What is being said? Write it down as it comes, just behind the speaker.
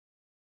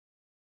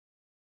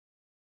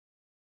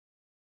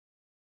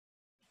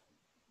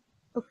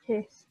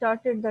Okay,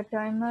 started the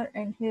timer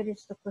and here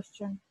is the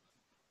question.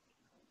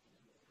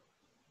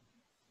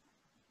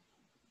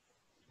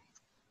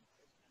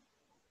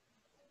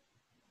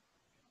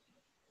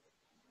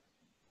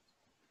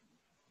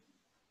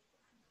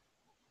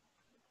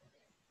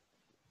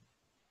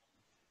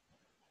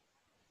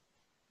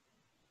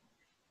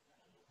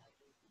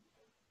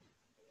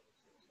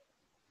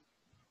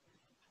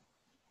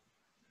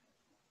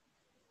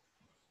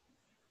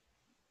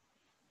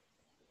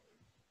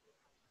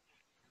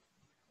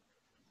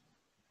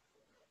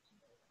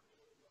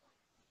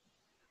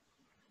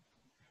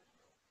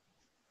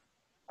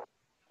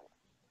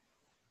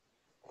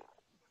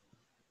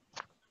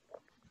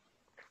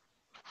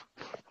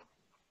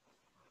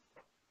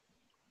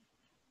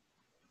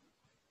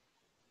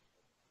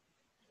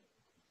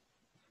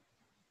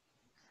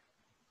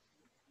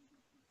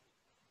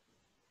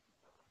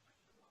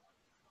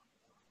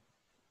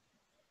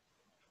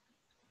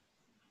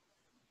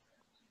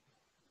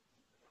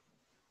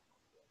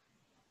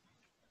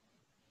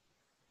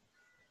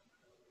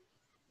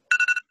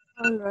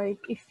 All right,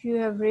 if you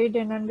have read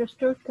and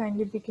understood,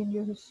 kindly begin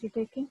your history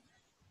taking.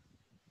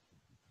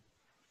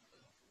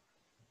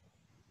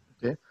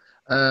 Okay.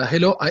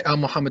 Hello, I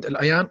am Mohammed Al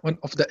Ayan, one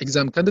of the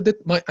exam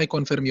candidate. May I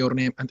confirm your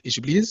name and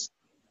age, please?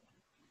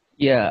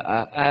 Yeah,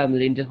 I am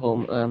Linda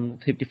Home. I'm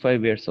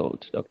 55 years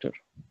old, doctor.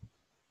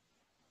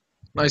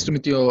 Nice to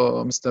meet you,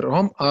 Mr.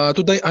 Hom.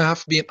 Today I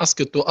have been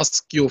asked to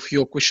ask you a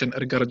few questions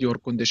regarding your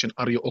condition.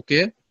 Are you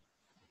okay?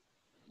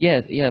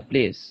 Yes, yeah,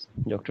 please,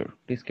 doctor.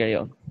 Please carry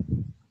on.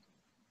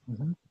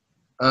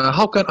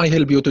 How can I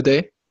help you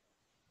today?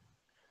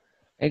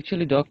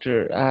 Actually,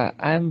 doctor,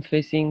 I'm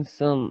facing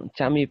some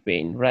tummy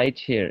pain right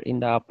here in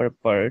the upper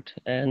part,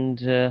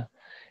 and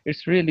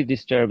it's really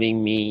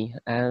disturbing me.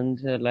 And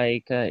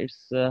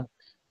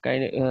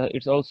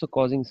it's also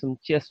causing some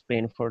chest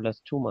pain for the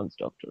last 2 months,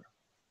 doctor.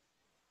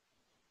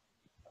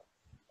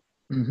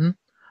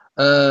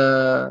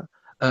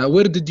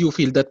 Where did you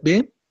feel that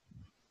pain?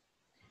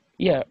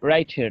 Yeah,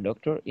 right here,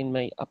 doctor, in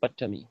my upper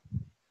tummy.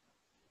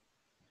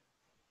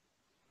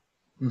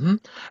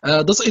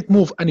 Does it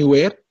move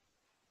anywhere?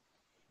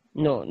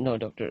 No, no,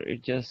 doctor.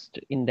 It's just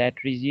in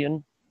that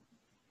region.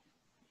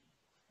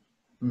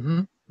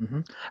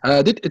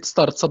 Did it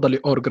start suddenly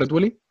or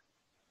gradually?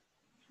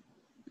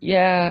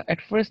 Yeah,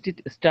 at first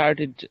it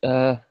started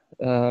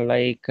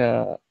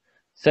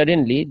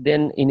suddenly,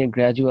 then in a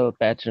gradual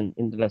pattern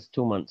in the last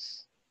 2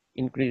 months,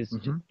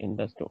 increased in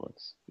the last 2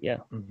 months. Yeah.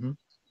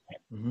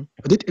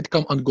 Did it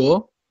come and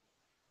go?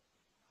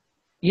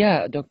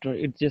 Yeah, doctor,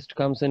 it just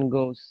comes and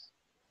goes.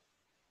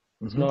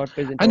 It's not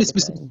present all Any the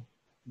specific?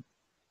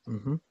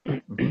 time.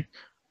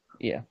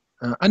 Yeah.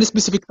 Any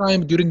specific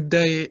time during the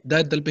day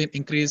that the pain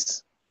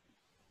increase?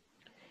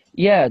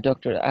 Yeah,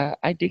 doctor,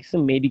 I take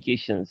some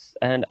medications,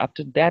 and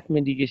after that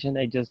medication,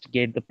 I just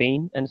get the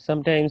pain. And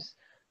sometimes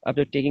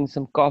after taking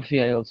some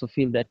coffee, I also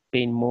feel that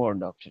pain more,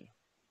 doctor.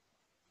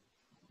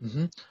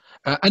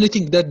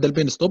 Anything that the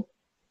pain stop?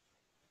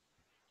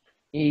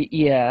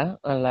 Yeah,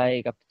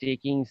 like after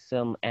taking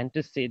some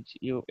antacid,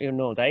 you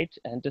know, right?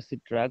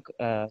 Antacid drug,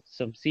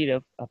 some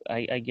syrup,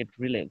 I get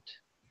relieved.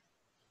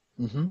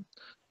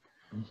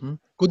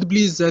 Could you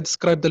please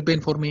describe the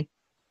pain for me?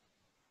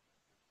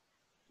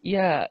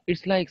 Yeah,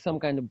 it's like some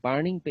kind of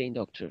burning pain,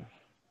 doctor.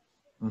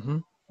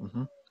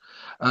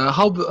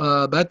 How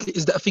badly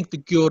is the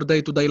affecting your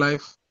day-to-day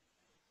life?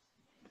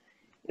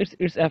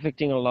 It's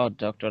affecting a lot,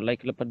 doctor.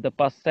 Like but the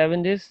past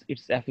 7 days,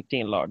 it's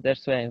affecting a lot.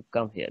 That's why I've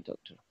come here,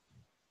 doctor.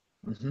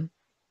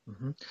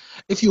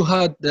 If you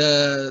had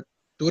to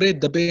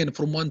rate the pain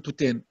from 1 to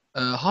 10,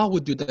 how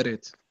would you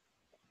rate?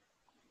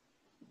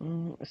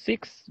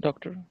 6,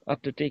 doctor.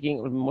 After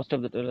taking most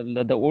of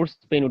the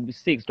worst pain would be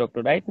 6,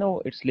 doctor. Right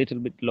now, it's little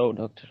bit low,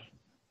 doctor.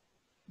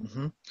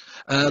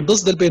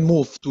 Does the pain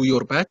move to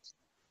your back?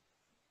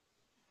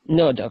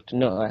 No, doctor.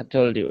 No, I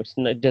told you,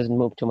 it doesn't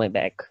move to my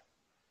back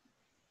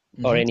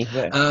or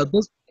anywhere.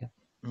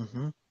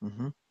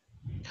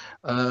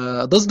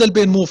 Does the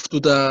pain move to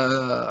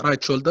the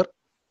right shoulder?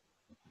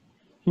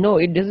 No,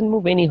 it doesn't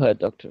move anywhere,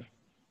 doctor.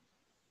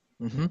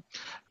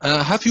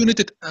 Have you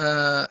noted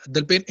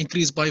the pain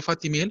increase by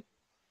fatty meal?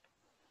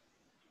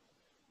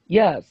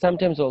 Yeah,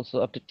 sometimes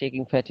also after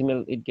taking fatty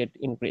meal, it get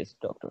increased,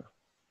 doctor.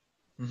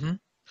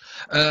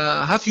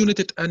 Have you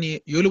noted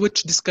any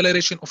yellowish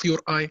discoloration of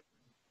your eye?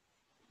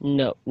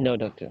 No, no,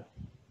 doctor.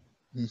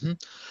 Do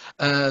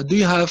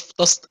you have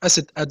dust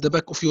acid at the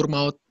back of your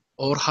mouth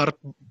or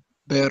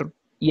heartburn?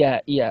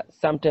 Yeah, yeah.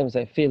 Sometimes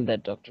I feel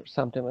that, doctor.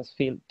 Sometimes I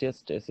feel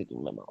just acid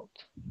in my mouth.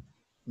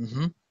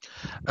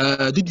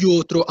 Did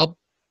you throw up?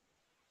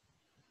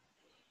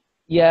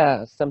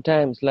 Yeah,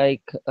 sometimes.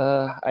 Like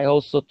I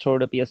also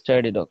threw up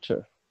yesterday,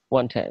 doctor.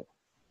 One time.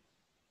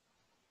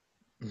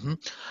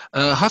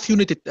 Have you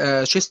noted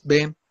chest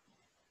pain?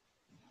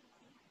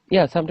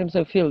 Yeah, sometimes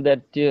I feel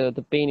that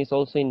the pain is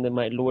also in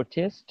my lower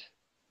chest.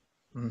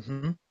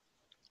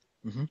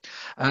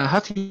 Have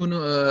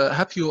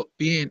you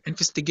been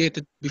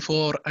investigated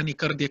before any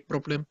cardiac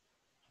problem?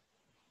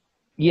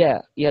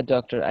 Yeah,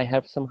 doctor. I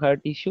have some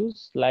heart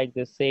issues. Like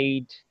they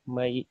said,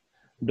 my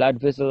blood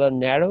vessels are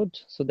narrowed,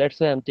 so that's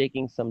why I'm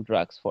taking some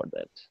drugs for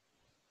that.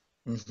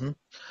 Mhm.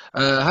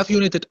 Have you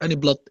needed any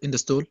blood in the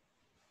stool?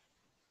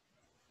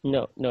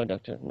 No, no,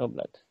 doctor, no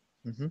blood.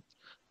 Mhm.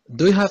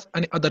 Do you have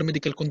any other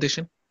medical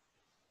condition?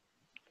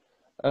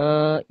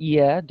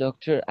 Yeah,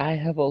 doctor. I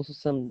have also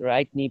some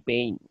right knee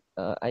pain.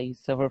 I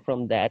suffer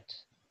from that,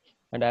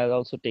 and I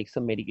also take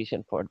some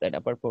medication for that,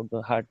 apart from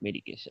the heart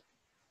medication.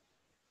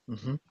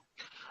 Mhm.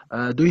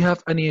 Do you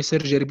have any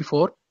surgery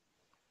before?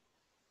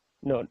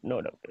 No,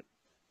 no, doctor.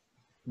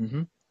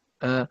 Mhm.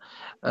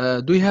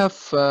 Do you have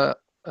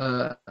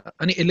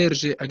any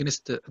allergy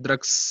against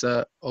drugs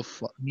of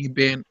knee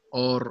pain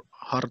or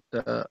heart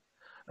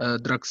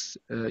drugs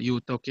you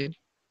taking?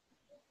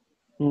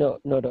 No,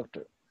 no,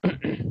 doctor.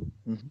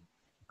 Mhm.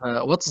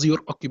 What's your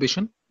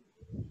occupation?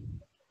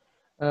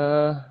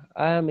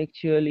 I am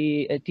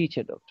actually a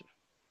teacher, doctor.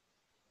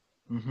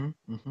 Mhm,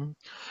 mhm.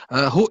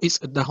 Who is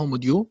at the home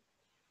with you?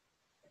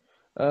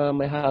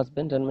 My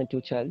husband and my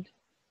two child.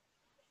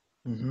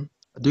 Mhm.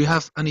 Do you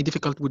have any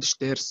difficulty with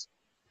stairs?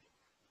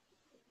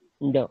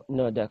 No,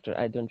 no, doctor.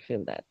 I don't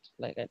feel that.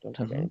 Like I don't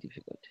have any Mhm,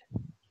 difficulty.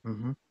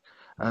 mhm.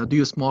 Do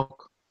you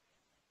smoke?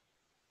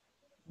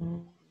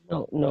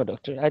 No, no,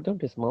 doctor. I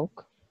don't smoke.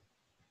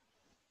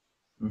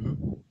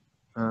 Mhm.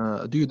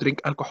 Do you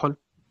drink alcohol?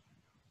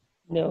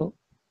 No.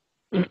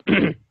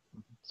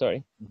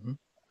 Sorry. Mhm.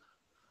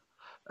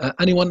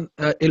 Anyone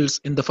else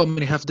in the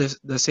family have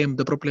the same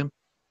the problem?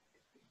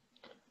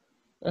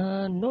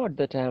 Not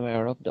that I'm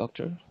aware of,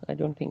 doctor. I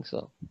don't think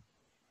so.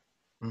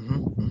 Mhm,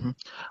 mhm.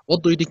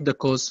 What do you think the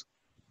cause?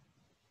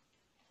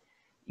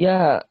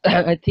 Yeah,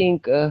 I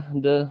think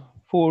the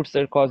foods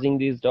are causing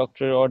this,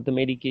 doctor, or the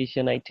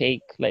medication I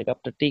take. Like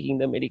after taking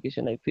the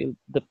medication, I feel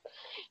the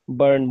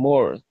burn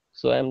more.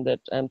 So I'm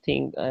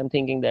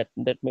thinking that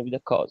that may be the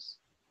cause.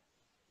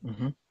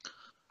 Mhm.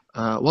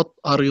 What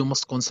are you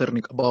most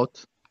concerning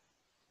about?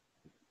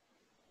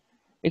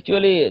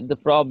 Actually, the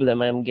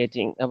problem I'm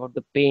getting about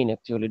the pain,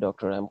 actually,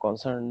 doctor, I'm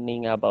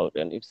concerning about,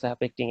 and it's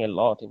affecting a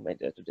lot in my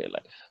day-to-day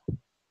life.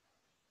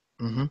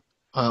 Mhm.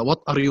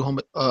 What are you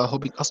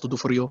hoping us to do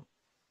for you?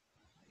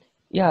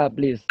 Yeah,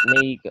 please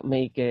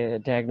make a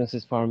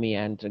diagnosis for me,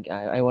 and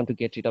I want to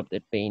get rid of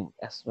that pain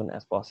as soon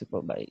as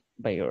possible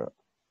by your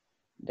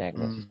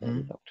diagnosis,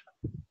 maybe, Mhm, doctor.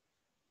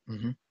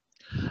 mhm.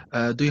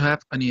 Do you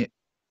have any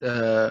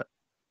uh,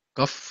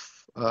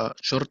 cough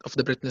short of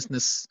the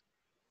breathlessness,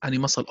 any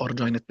muscle or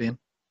joint pain?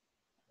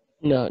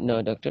 No,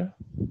 no, doctor.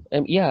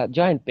 Yeah,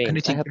 joint pain. I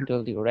Anything? have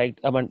told you, right?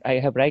 I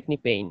have right knee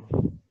pain.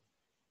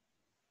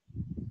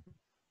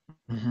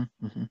 Mhm,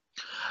 mhm.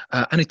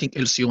 Anything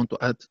else you want to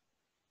add?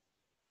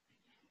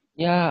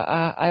 Yeah,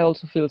 I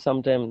also feel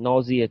sometimes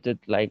nauseated,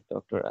 like,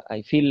 doctor.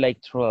 I feel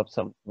like throw up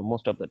some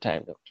most of the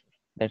time, doctor.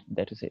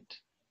 That is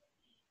it.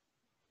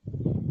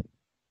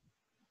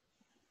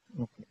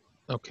 Okay.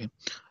 Okay.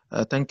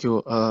 Thank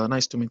you.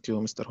 Nice to meet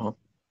you, Mr. Home.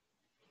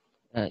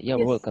 You're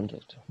Yes. welcome,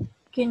 doctor.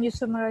 Can you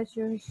summarize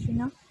your history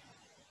now?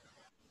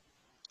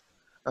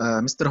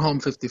 Mr. Home,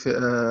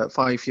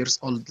 55 years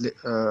old,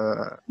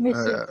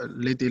 Mrs.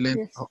 Lady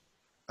Yes.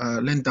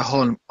 Linda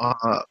Holm,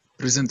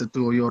 presented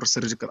to your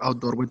surgical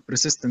outdoor with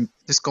persistent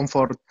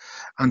discomfort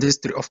and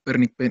history of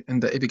burning pain in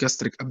the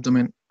epigastric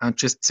abdomen and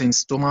chest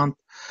since 2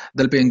 months.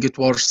 The pain get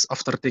worse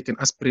after taking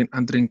aspirin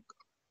and drink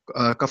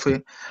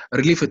coffee.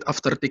 Relieved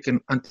after taking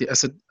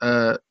anti-acid.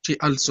 She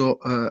also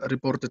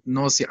reported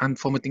nausea and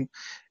vomiting.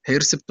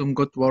 Her symptom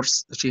got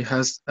worse. She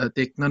has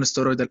taken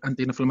non-steroidal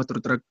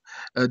anti-inflammatory drug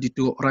due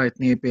to right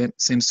knee pain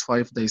since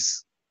 5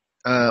 days.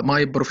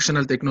 My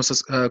professional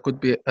diagnosis could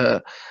be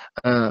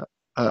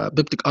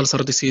peptic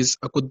ulcer disease,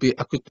 could be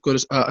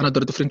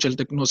another differential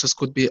diagnosis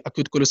could be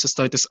acute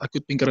cholecystitis,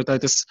 acute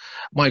pancreatitis,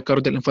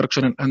 myocardial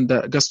infarction, and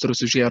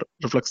gastroesophageal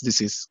reflux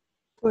disease.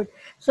 Good.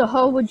 So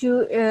how would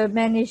you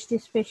manage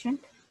this patient?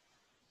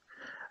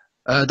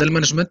 The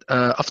management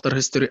after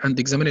history and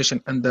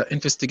examination and the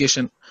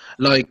investigation,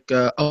 like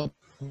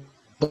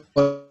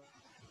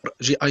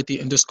GIT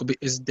endoscopy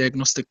is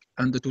diagnostic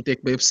and to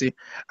take biopsy,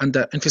 and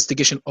the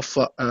investigation of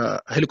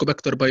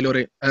Helicobacter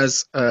pylori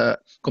as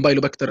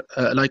Campylobacter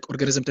like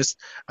organism test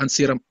and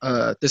serum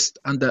test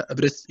and the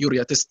breath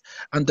urea test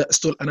and the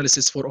stool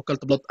analysis for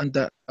occult blood and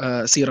the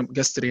serum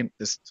gastrin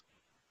test.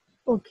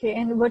 Okay,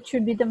 and what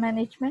should be the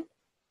management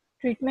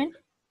treatment?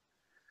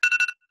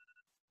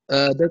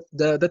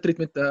 The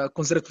treatment,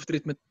 conservative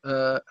treatment,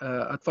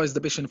 advise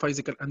the patient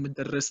physical and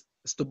mental rest,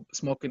 stop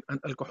smoking and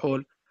alcohol,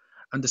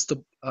 and stop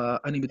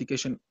any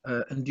medication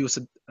induced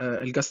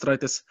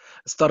gastritis.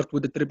 Start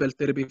with the triple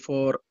therapy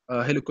for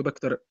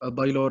Helicobacter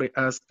pylori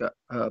as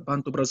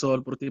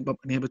pantoprazole, protein pump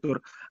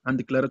inhibitor, and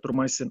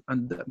clarithromycin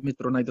and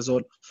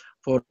metronidazole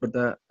for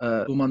the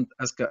 2 months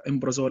as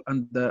imprazole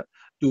and the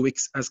 2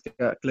 weeks as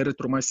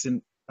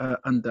clarithromycin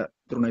and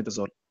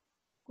metronidazole.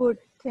 Good.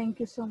 Thank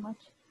you so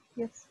much.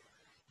 Yes.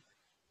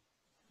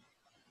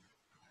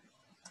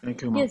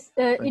 Thank you, ma'am. Yes.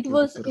 Thank It you,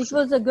 was Dr. it Rashid.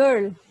 was a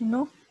girl. You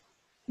know,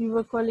 you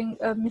were calling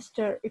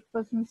Mr. It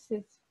was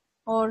Mrs.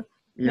 Or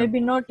Yeah. Maybe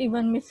not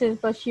even Mrs.,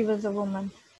 but she was a woman.